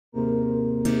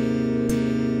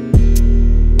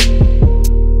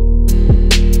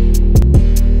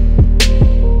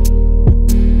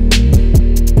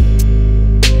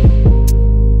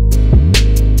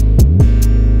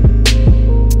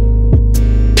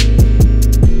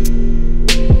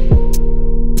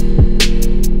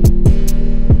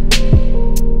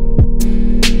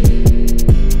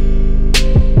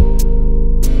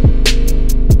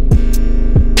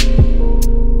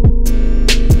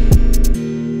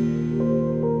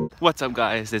What's up,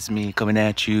 guys? It's me coming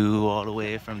at you all the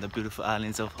way from the beautiful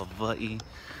islands of Hawaii.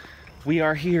 We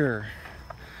are here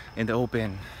in the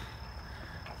open,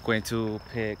 going to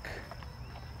pick,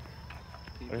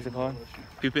 what is it called?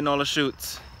 Pipinola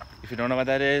shoots. If you don't know what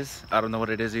that is, I don't know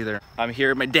what it is either. I'm here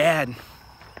with my dad,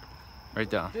 right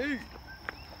there.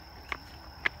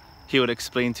 He would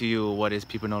explain to you what is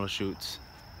Pipinola shoots.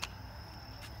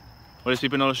 What is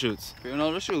Pipinola shoots?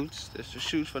 Pipinola shoots. That's the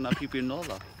shoots for not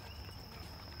Pipinola.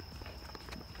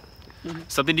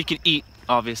 Something you can eat,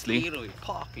 obviously. Eat it with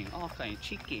pork and all kind of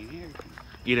chicken, everything.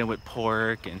 Eat it with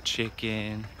pork and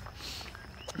chicken.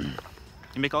 You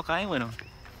make all kind with them.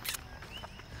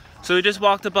 So we just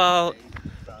walked about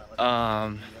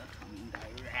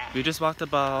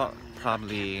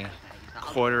probably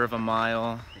quarter of a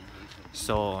mile.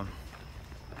 So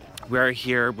we're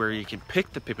here where you can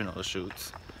pick the Pipinola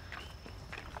shoots.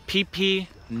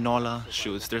 Pipinola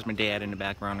shoots. There's my dad in the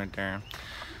background right there.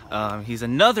 He's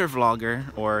another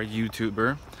vlogger or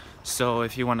YouTuber, so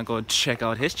if you want to go check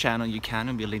out his channel, you can.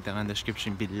 It'll be linked down in the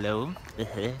description below.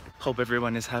 Hope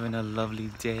everyone is having a lovely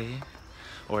day,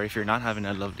 or if you're not having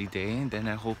a lovely day, then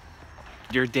I hope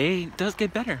your day does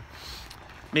get better.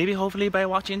 Maybe hopefully by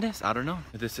watching this, I don't know.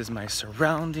 This is my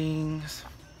surroundings.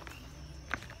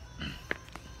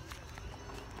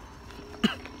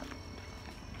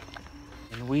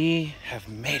 And we have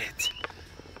made it.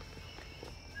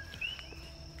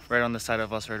 Right on the side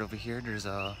of us, right over here, there's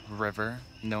a river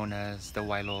known as the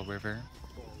Wailoa River.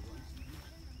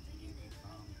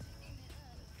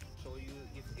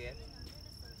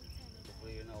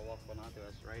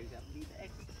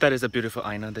 That is a beautiful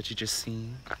aina that you just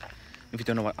seen. If you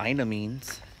don't know what aina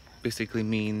means, basically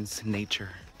means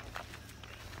nature.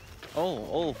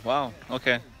 Oh, wow,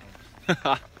 okay.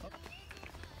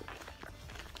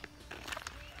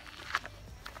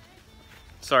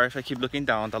 Sorry if I keep looking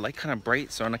down, the light kind of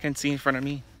bright, so I can't see in front of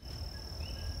me.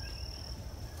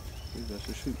 That's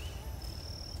a shoot.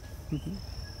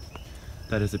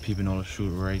 That is a Pipinola shoot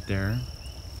right there.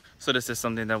 So this is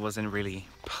something that wasn't really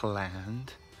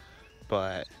planned,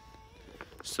 but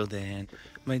so then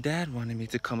my dad wanted me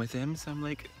to come with him, so I'm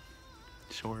like,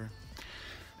 sure.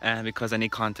 And because I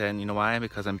need content, you know why?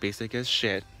 Because I'm basic as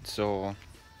shit, so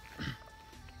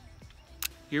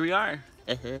here we are.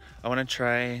 I want to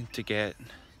try to get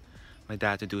my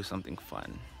dad to do something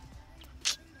fun.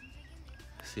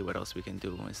 See what else we can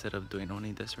do instead of doing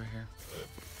only this right here.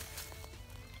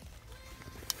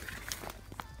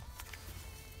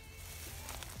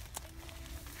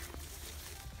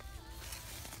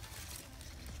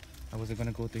 I wasn't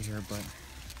gonna go through here, but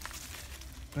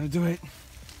I'm gonna do it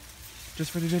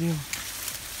just for the video.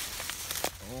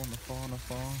 Oh, in the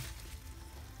fall.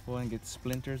 Go and get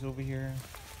splinters over here.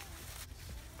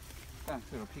 Thanks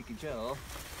for a picky gel.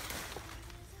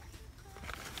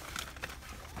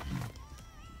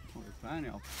 You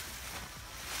gotta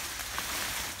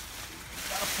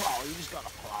plow, you just gotta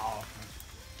plow.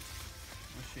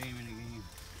 No shame in the game.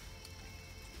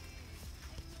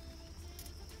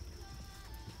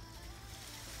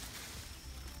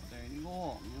 There you go, you know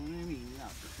what I mean? You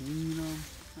have to clean them.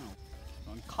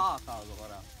 Some cock out of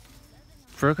that.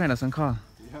 For kind of some car.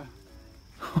 Yeah.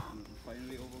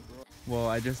 Finally overgrown. Well,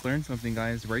 I just learned something,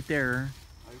 guys. Right there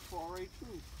I fall right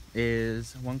through.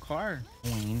 is one car.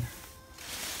 Wayne.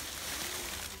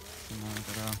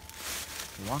 Gotta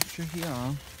wash your heel.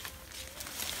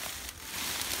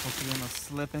 Hope you're gonna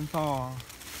slip and fall.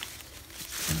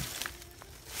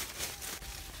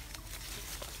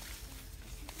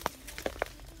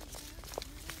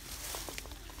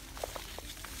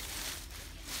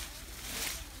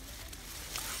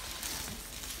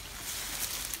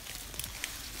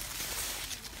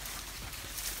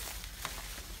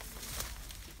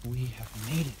 We have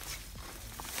made it.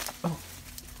 Oh.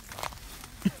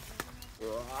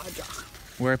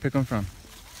 Where I pick them from?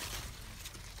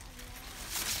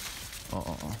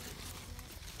 Oh.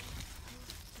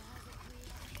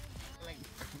 Like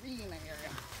green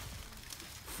area.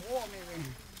 Warm area.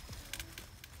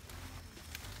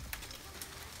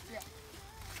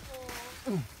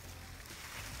 Yeah.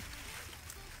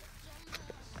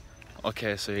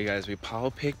 Okay, so you guys, we power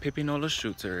picked Pipinola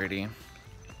shoots already.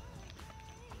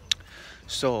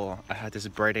 So I had this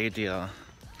bright idea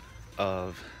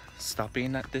of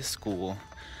stopping at this school,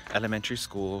 elementary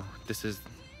school.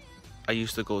 I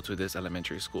used to go to this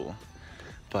elementary school,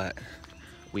 but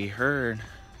we heard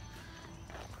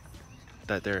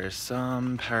that there is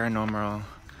some paranormal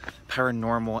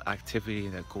activity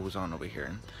that goes on over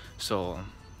here. So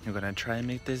we're gonna try and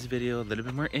make this video a little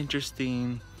bit more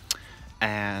interesting,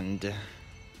 and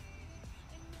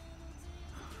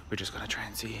we're just gonna try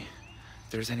and see if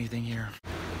there's anything here.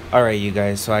 Alright, you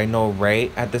guys, so I know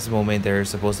right at this moment there's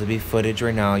supposed to be footage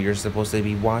right now. You're supposed to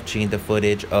be watching the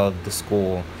footage of the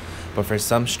school. But for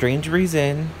some strange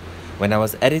reason, when I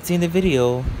was editing the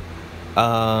video,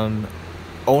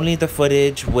 only the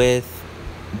footage with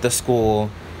the school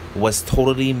was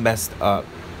totally messed up.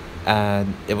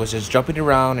 And it was just jumping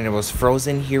around and it was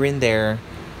frozen here and there.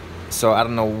 So I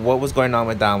don't know what was going on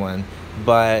with that one.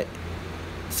 But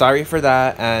sorry for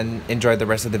that and enjoy the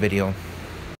rest of the video.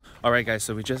 Alright guys,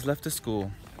 so we just left the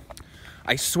school.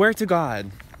 I swear to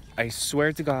God, I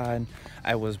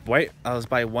was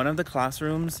by one of the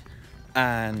classrooms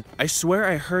and I swear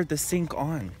I heard the sink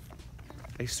on.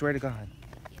 I swear to God.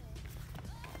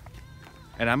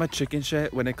 And I'm a chicken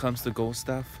shit when it comes to ghost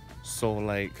stuff. So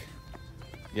like,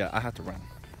 yeah, I had to run.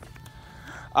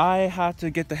 I had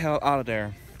to get the hell out of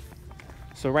there.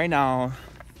 So right now,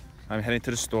 I'm heading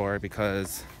to the store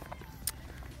because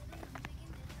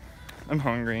I'm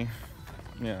hungry.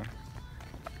 Yeah.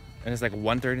 And it's like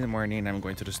 1:30 in the morning and I'm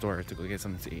going to the store to go get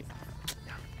something to eat.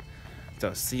 Yeah.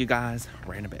 So see you guys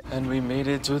right in a bit. And we made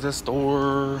it to the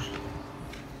store.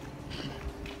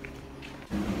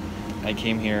 I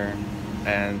came here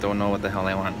and don't know what the hell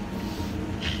I want.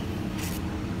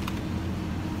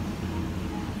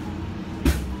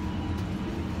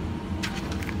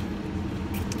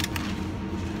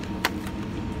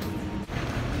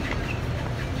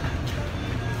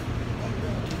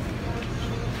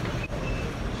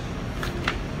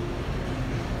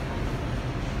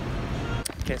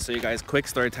 Okay, so you guys, quick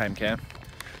story time, okay?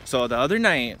 So the other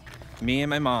night, me and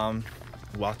my mom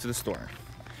walked to the store.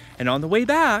 And on the way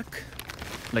back,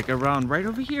 like around right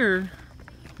over here,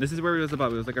 this is where it was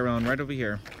about. It was like around right over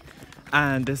here.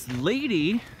 And this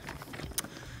lady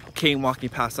came walking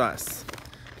past us.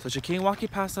 So she came walking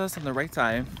past us on the right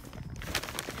side.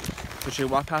 So she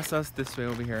walked past us this way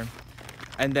over here.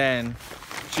 And then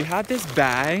she had this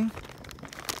bag.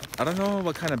 I don't know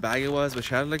what kind of bag it was, but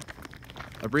she had like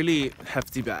a really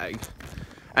hefty bag.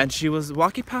 And she was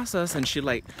walking past us and she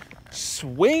like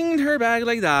swinged her bag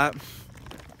like that.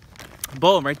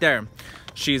 Boom, right there.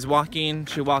 She's walking,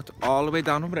 she walked all the way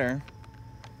down over there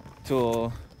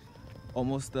to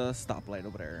almost the stoplight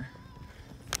over there.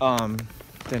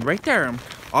 Then right there,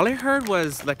 all I heard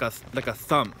was like a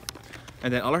thump.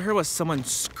 And then all I heard was someone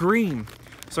scream.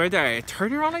 So right there, I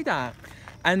turned around like that.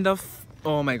 And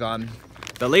oh my God,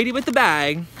 the lady with the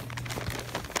bag,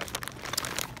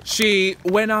 she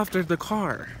went after the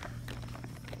car.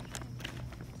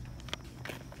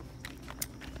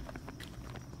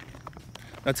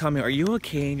 Now tell me, are you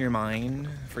okay in your mind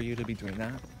for you to be doing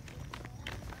that?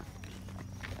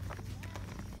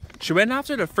 She went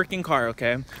after the freaking car,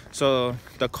 okay? So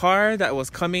the car that was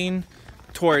coming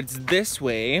towards this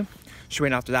way, she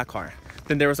went after that car.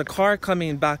 Then there was a car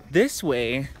coming back this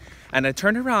way and I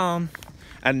turned around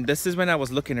and this is when I was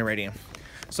looking already.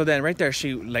 So then right there,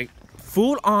 she like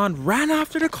full on ran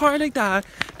after the car like that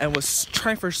and was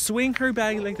trying to swing her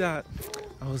bag like that.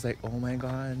 I was like, oh my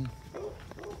God.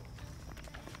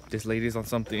 This lady's on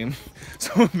something.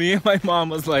 So me and my mom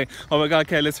was like, oh my God,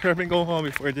 okay, let's hurry up and go home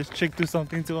before this chick do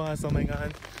something to us. Oh my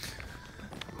God.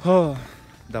 Oh,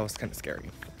 that was kind of scary.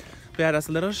 But yeah, that's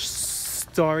a little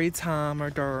story time or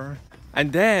door.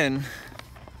 And then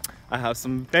I have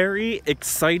some very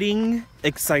exciting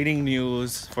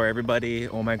news for everybody.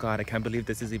 Oh my God, I can't believe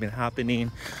this is even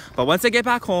happening. But once I get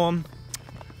back home,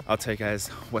 I'll tell you guys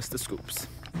what's the scoops.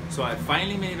 So I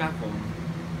finally made it back home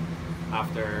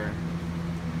after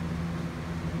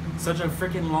such a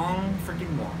freaking long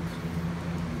walk.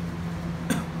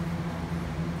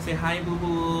 Say hi, boo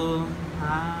boo.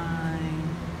 Hi.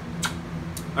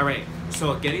 All right,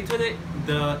 so getting to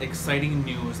the exciting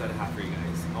news that I have for you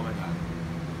guys. Oh my God.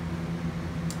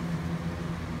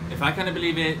 If I can't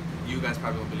believe it, you guys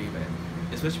probably won't believe it.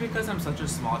 Especially because I'm such a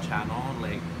small channel,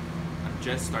 like I'm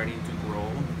just starting to grow.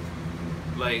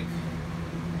 Like,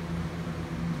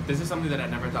 this is something that I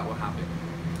never thought would happen.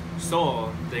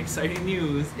 So the exciting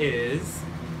news is,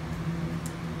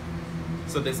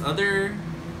 so this other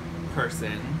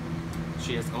person,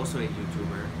 she is also a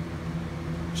YouTuber.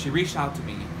 She reached out to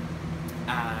me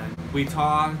and we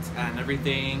talked and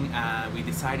everything, and we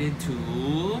decided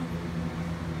to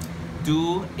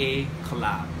do a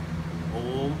collab.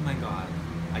 Oh my God,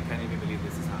 I can't even believe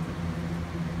this is happening,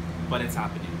 but it's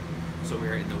happening. So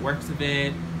we're in the works of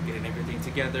it, getting everything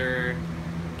together,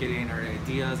 getting our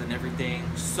ideas and everything.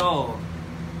 So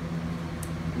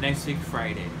next week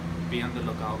Friday, be on the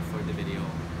lookout for the video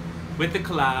with the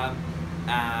collab.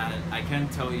 And I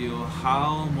can't tell you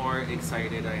how more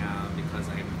excited I am, because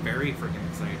I'm very freaking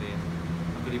excited.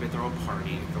 I could even throw a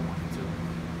party if I wanted to.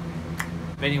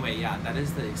 But anyway, yeah, that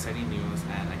is the exciting news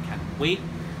and I can't wait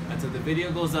until the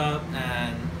video goes up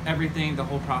and everything, the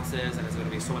whole process, and it's gonna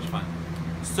be so much fun.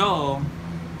 So,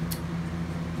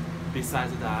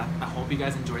 besides that, I hope you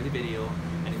guys enjoyed the video,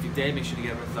 and if you did, make sure to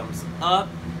give it a thumbs up,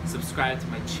 subscribe to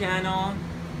my channel,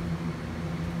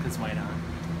 because why not?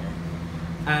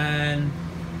 And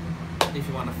if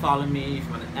you want to follow me, if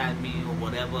you want to add me or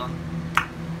whatever,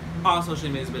 all social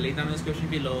medias will be linked down in the description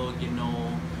below. You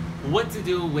know what to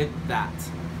do with that.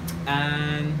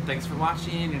 And thanks for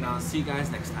watching, and I'll see you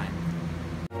guys next time.